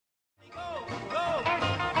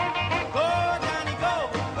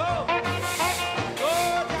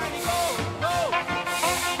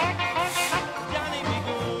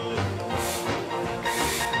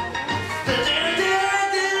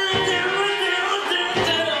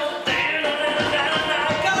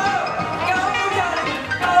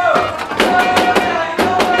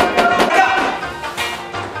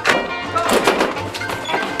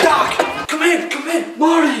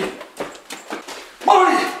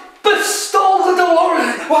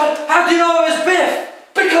What? How do you know it was Biff?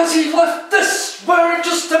 Because he left this where it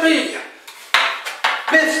used to be.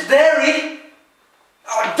 Biff's dairy?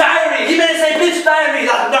 Oh, diary! He meant to say Biff's diary,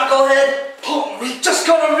 that knucklehead! Oh, we just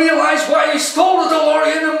gotta realise why he stole the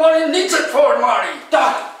DeLorean and what he needs it for, Marty.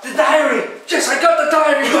 Doc, the diary! Yes, I got the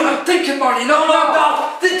diary, but I'm thinking, Marty, no,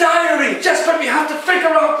 Doc, the diary! Yes, but we have to figure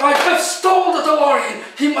out why Biff stole the DeLorean.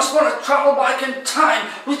 He must want to travel back in time.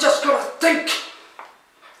 We just gotta think.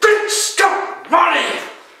 Think, Scout, Marty!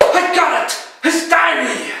 I got it! His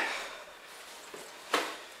diary!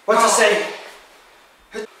 What's it say?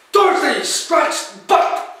 Thursday, scratched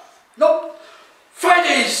butt. Nope.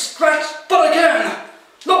 Friday, scratched butt again.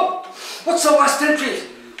 Nope. What's the last entry?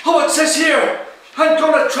 Oh, it says here, I'm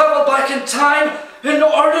gonna travel back in time in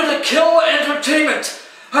order to kill entertainment.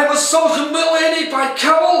 I was so humiliated by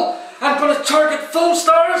Cowell, I'm gonna target film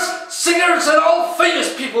stars, singers, and all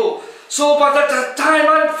famous people. So by the time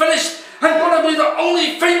I'm finished, I'm gonna be the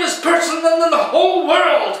only famous person in the whole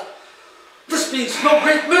world. This means no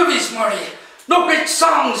great movies, Marty. No great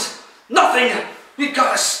songs. Nothing. We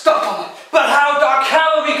gotta stop him. But how, Doc?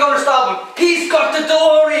 How are we gonna stop him? He's got the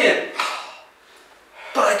DeLorean!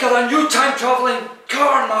 But I got a new time-traveling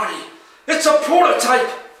car, Marty. It's a prototype.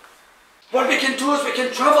 What we can do is we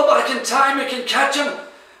can travel back in time, we can catch him,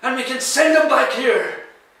 and we can send him back here.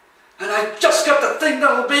 And I just got the thing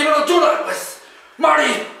that will be able to do that with.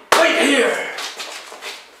 Marty, wait here.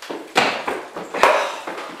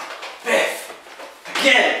 Biff.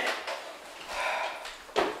 Again.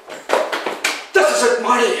 This is it,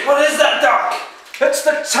 Marty. What is that, Doc? It's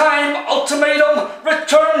the Time Ultimatum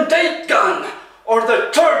Return Date Gun. Or the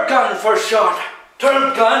Turd Gun for short.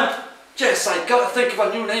 Turd gun? Yes, I gotta think of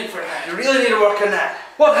a new name for that. You really need to work on that.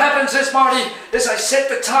 What happens is, Marty, is I set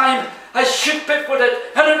the time, I shoot Biff with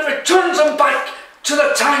it, and it returns him back to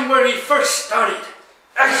the time where he first started.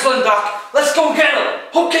 Excellent, Doc. Let's go get him.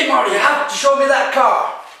 Okay, Marty, You have to show me that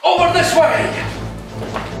car. over this way.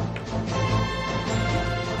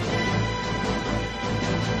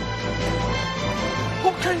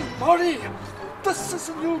 Okay, Marty, this is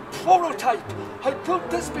a new prototype. I built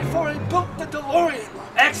this before I built the DeLorean.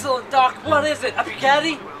 Excellent, Doc. What is it? A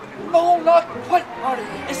Bugatti? No, not quite, Marty.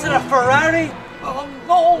 Is it a Ferrari?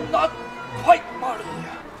 No, not quite, Marty.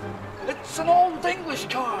 It's an old English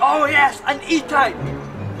car. Oh yes, an E-Type.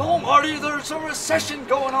 No, Marty, there's a recession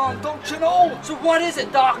going on, don't you know? So what is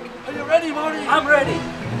it, Doc? Are you ready, Marty? I'm ready.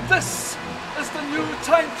 This is the new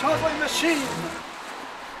time-traveling machine.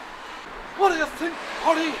 What do you think,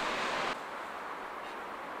 Marty?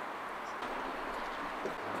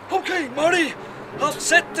 Okay, Marty, I'll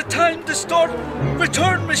set the time to start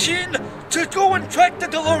return machine to go and track the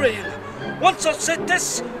DeLorean. Once I've set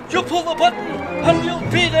this, you pull the button and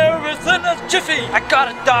you'll be there within a jiffy. I got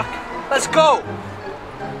it, Doc. Let's go.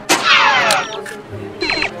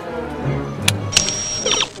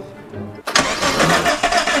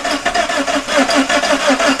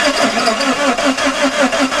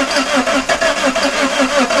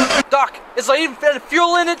 Doc, is there even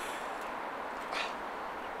fuel in it?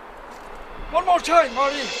 One more time,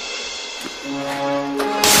 Marty.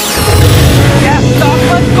 Yes, Doc,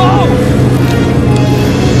 let's go!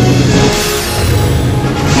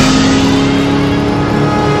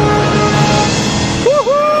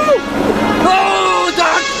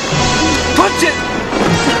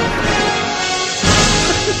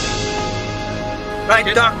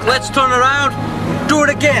 Right, Doc, let's turn around. Do it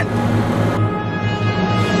again.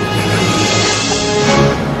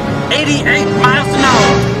 88 miles an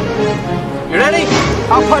hour. You ready?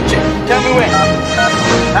 I'll punch it. Tell me when.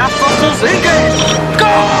 Half muscles engaged.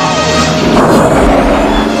 Go!